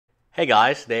Hey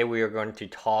guys, today we are going to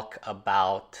talk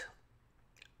about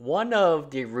one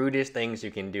of the rudest things you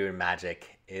can do in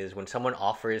Magic is when someone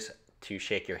offers to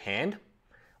shake your hand.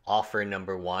 Offer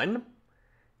number one,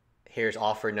 here's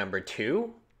offer number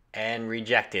two, and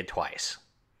reject it twice.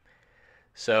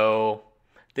 So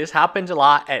this happens a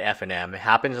lot at FNM. It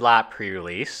happens a lot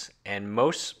pre-release, and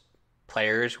most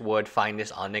players would find this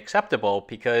unacceptable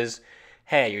because,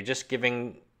 hey, you're just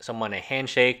giving someone a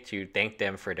handshake to thank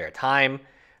them for their time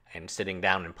and sitting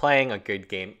down and playing a good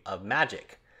game of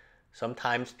Magic.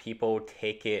 Sometimes people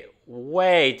take it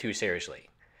way too seriously.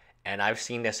 And I've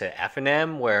seen this at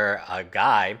FNM where a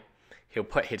guy, he'll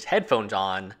put his headphones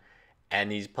on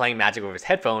and he's playing Magic with his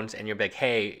headphones, and you're like,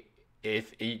 hey,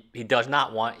 if he does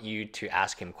not want you to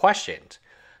ask him questions.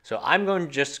 So I'm going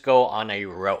to just go on a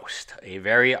roast, a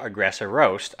very aggressive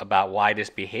roast about why this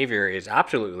behavior is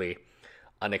absolutely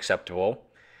unacceptable.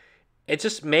 It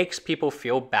just makes people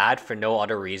feel bad for no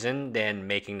other reason than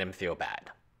making them feel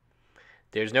bad.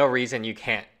 There's no reason you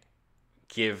can't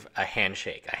give a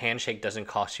handshake. A handshake doesn't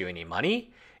cost you any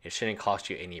money. It shouldn't cost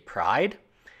you any pride.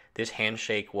 This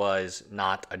handshake was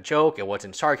not a joke. It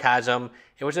wasn't sarcasm.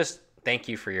 It was just thank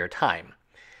you for your time.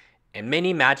 And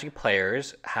many Magic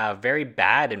players have very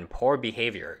bad and poor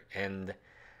behavior. And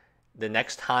the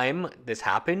next time this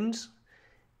happens,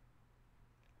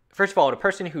 first of all, the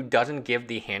person who doesn't give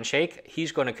the handshake,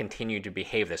 he's going to continue to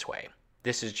behave this way.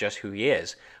 This is just who he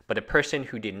is. But a person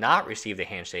who did not receive the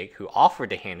handshake, who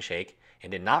offered the handshake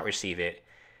and did not receive it,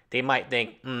 they might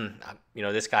think,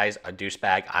 this guy's a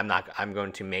douchebag. I'm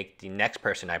going to make the next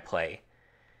person I play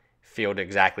feel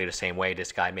exactly the same way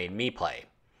this guy made me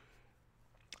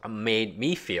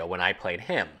feel when I played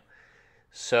him.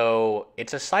 So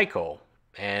it's a cycle,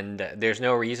 and there's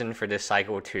no reason for this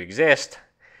cycle to exist.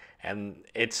 And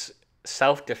it's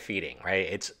self-defeating, right?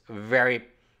 It's very,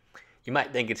 you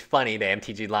might think it's funny that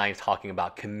MTG Line is talking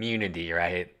about community,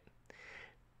 right?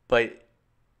 But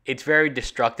it's very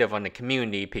destructive on the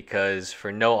community because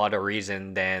for no other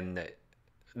reason than,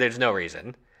 there's no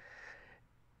reason.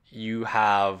 You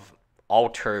have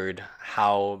altered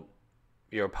how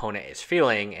your opponent is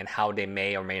feeling and how they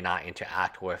may or may not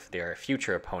interact with their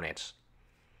future opponents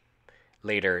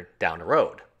later down the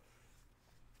road.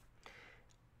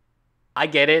 I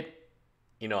get it.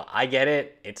 I get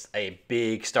it. It's a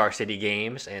big Star City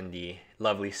Games in the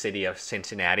lovely city of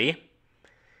Cincinnati.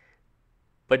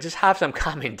 But just have some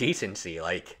common decency.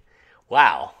 Like,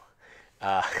 wow.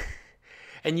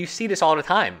 And you see this all the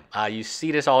time.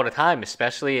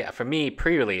 Especially for me,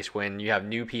 pre-release, when you have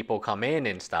new people come in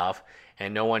and stuff,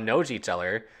 and no one knows each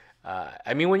other.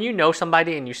 When you know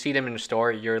somebody and you see them in the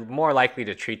store, you're more likely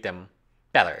to treat them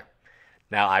better.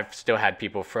 Now, I've still had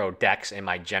people throw decks in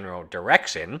my general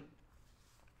direction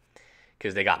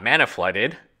because they got mana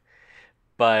flooded.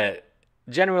 But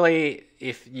generally,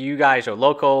 if you guys are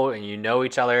local and you know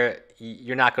each other,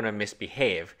 you're not going to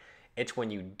misbehave. It's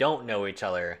when you don't know each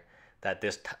other that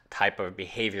this type of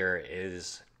behavior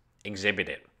is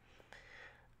exhibited.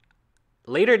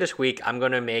 Later this week, I'm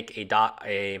going to make not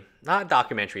a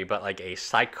documentary, but like a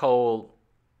psychologic.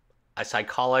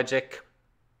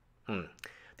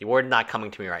 The word not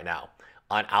coming to me right now,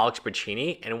 on Alex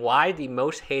Braccini and why the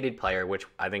most hated player, which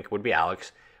I think would be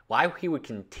Alex, why he would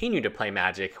continue to play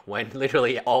Magic when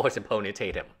literally all his opponents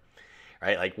hate him,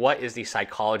 right? Like, what is the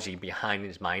psychology behind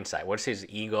his mindset? What's his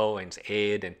ego and his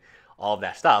id and all of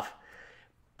that stuff?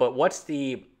 But what's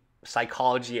the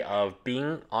psychology of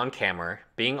being on camera,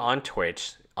 being on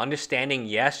Twitch, understanding,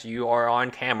 yes, you are on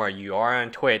camera, you are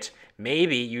on Twitch,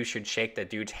 maybe you should shake the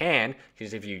dude's hand,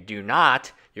 because if you do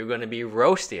not, you're going to be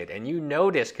roasted. And you know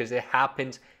this because it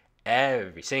happens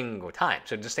every single time.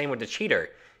 So the same with the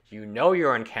cheater. You know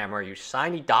you're on camera. You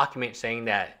sign a document saying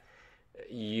that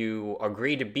you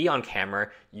agree to be on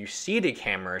camera. You see the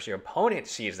cameras. Your opponent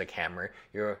sees the camera.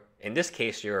 In this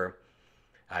case, your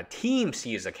team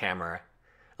sees the camera.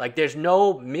 Like, there's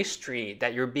no mystery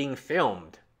that you're being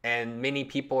filmed. And many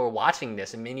people are watching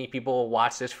this. And many people will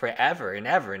watch this forever and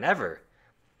ever and ever.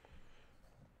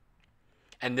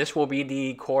 And this will be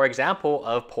the core example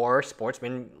of poor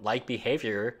sportsman-like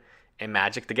behavior in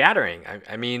Magic the Gathering.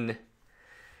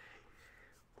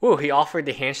 He offered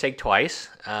the handshake twice.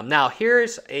 Now,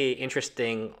 here's a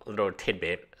interesting little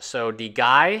tidbit. So the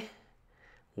guy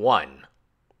won.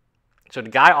 So the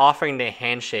guy offering the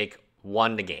handshake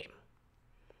won the game.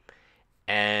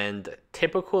 And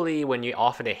typically when you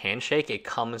offer the handshake, it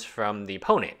comes from the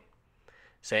opponent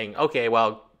saying, okay,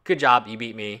 well, good job, you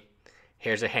beat me.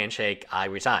 Here's a handshake, I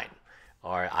resign.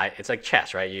 It's like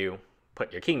chess, right? You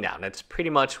put your king down. That's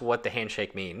pretty much what the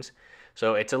handshake means.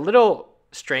 So it's a little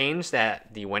strange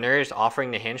that the winner is offering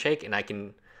the handshake, and I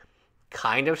can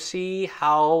kind of see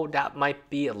how that might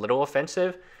be a little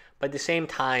offensive, but at the same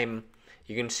time,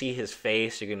 you can see his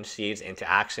face, you can see his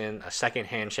interaction. A second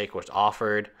handshake was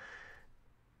offered.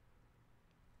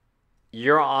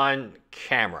 You're on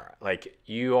camera. Like,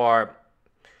 you are.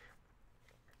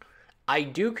 I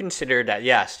do consider that,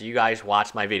 yes, you guys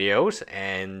watch my videos,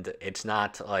 and it's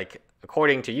not like,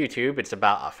 according to YouTube, it's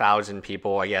about 1,000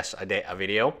 people, I guess, a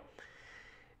video.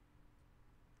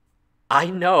 I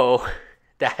know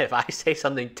that if I say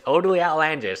something totally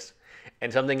outlandish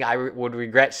and something I would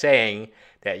regret saying,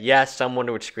 that yes,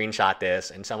 someone would screenshot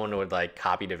this and someone would like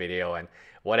copy the video and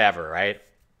whatever, right?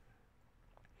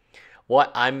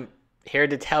 What I'm here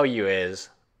to tell you is,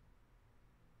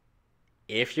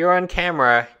 if you're on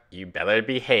camera, you better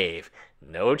behave.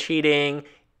 No cheating.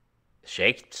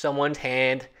 Shake someone's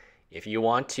hand. If you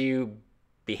want to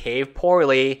behave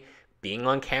poorly, being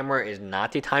on camera is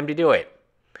not the time to do it.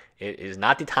 It is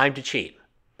not the time to cheat.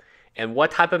 And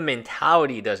what type of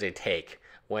mentality does it take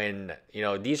when,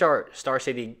 these are Star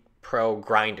City Pro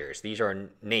grinders. These are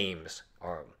names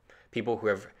or people who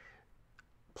have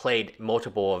played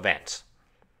multiple events.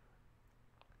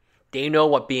 They know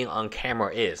what being on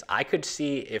camera is. I could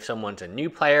see if someone's a new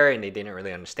player and they didn't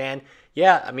really understand.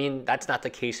 Yeah, I mean, that's not the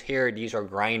case here. These are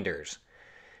grinders.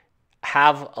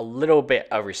 Have a little bit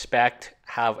of respect.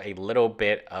 Have a little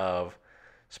bit of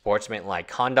sportsman-like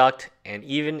conduct. And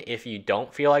even if you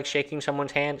don't feel like shaking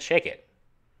someone's hand, shake it.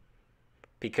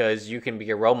 Because you can be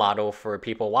a role model for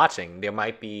people watching. There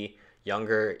might be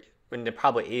there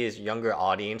probably is younger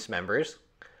audience members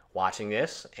watching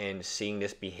this and seeing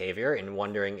this behavior and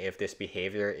wondering if this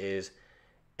behavior is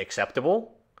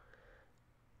acceptable.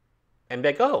 And be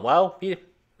like, oh, well,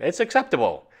 it's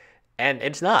acceptable. And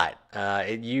it's not.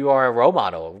 You are a role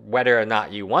model. Whether or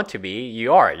not you want to be,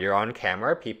 you are. You're on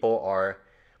camera. People are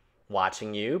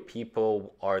watching you.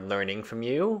 People are learning from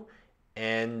you.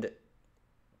 And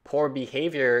poor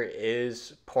behavior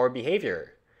is poor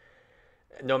behavior.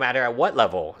 No matter at what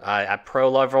level, at pro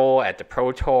level, at the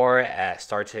Pro Tour, at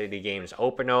Star City Games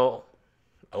Openo.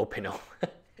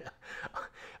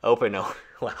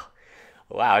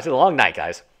 Wow, it's a long night,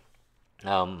 guys.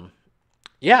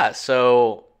 Yeah,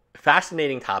 so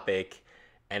fascinating topic,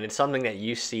 and it's something that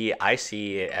I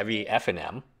see at every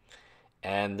FNM,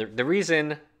 and the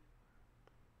reason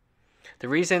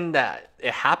that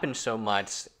it happens so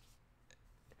much.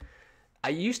 I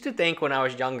used to think when I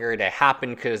was younger that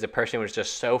happened because the person was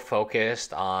just so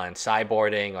focused on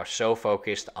sideboarding or so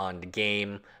focused on the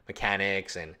game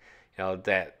mechanics, and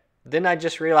that. Then I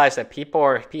just realized that people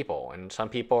are people, and some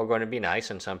people are going to be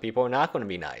nice and some people are not going to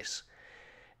be nice.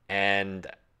 And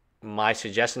my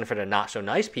suggestion for the not so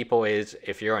nice people is,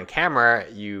 if you're on camera,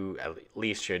 you at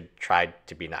least should try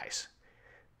to be nice.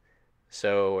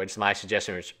 So it's my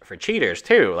suggestion for cheaters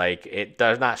too. Like, it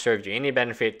does not serve you any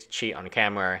benefit to cheat on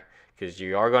camera, because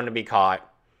you are going to be caught,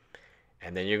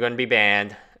 and then you're going to be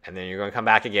banned, and then you're going to come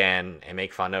back again and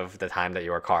make fun of the time that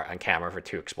you were caught on camera for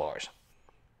 2 explorers.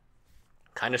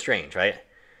 Kind of strange, right?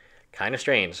 Kind of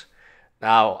strange.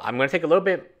 Now, I'm going to take a little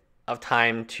bit of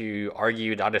time to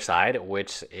argue the other side,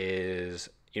 which is,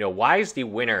 why is the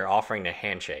winner offering the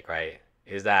handshake, right?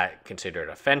 Is that considered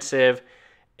offensive?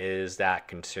 Is that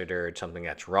considered something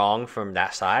that's wrong from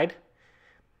that side?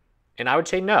 And I would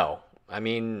say no. I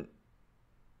mean,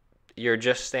 you're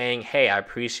just saying, hey, I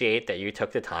appreciate that you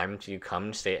took the time to come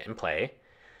and stay and play.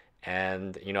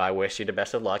 And, I wish you the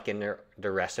best of luck in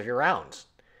the rest of your rounds.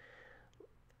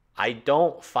 I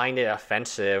don't find it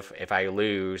offensive if I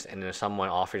lose and then someone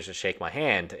offers to shake my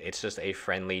hand. It's just a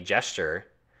friendly gesture.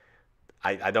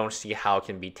 I don't see how it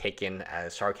can be taken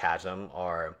as sarcasm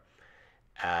or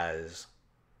as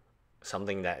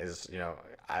something that is,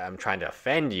 I'm trying to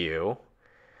offend you.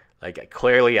 Like,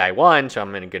 clearly I won, so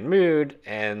I'm in a good mood,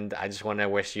 and I just want to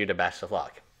wish you the best of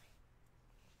luck.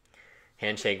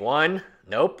 Handshake 1,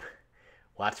 nope.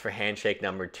 Watch for handshake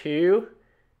number 2,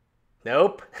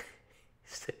 nope.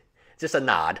 Just a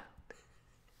nod.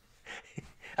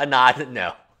 A nod,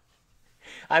 no.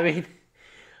 I mean,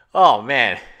 oh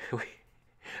man.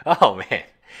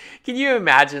 Can you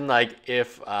imagine, like,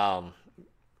 if,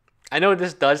 I know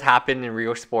this does happen in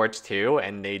real sports too,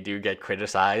 and they do get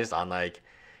criticized on, like,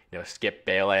 Skip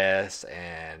Bayless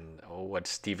and what's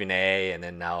Stephen A, and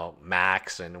then now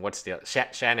Max, and what's the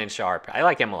Shannon Sharp. I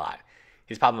like him a lot.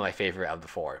 He's probably my favorite of the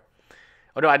 4.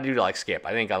 Although I do like Skip.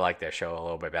 I think I like their show a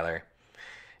little bit better.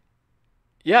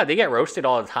 Yeah, they get roasted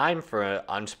all the time for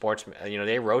unsportsman.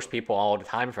 They roast people all the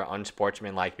time for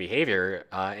unsportsmanlike behavior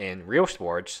in real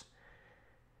sports.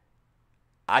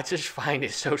 I just find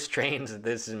it so strange that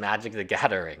this is Magic the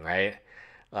Gathering, right?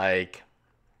 Like,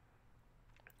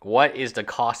 what is the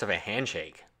cost of a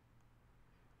handshake?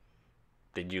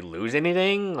 did you lose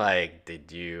anything? Like,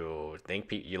 did you think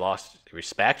you lost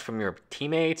respect from your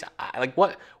teammates? Like,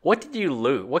 what did you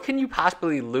lose? What can you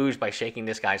possibly lose by shaking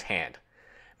this guy's hand?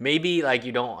 Maybe, like,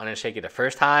 you don't want to shake it the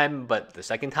first time, but the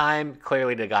second time,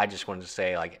 clearly the guy just wanted to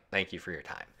say, like, thank you for your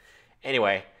time.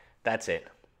 Anyway, that's it.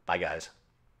 Bye, guys.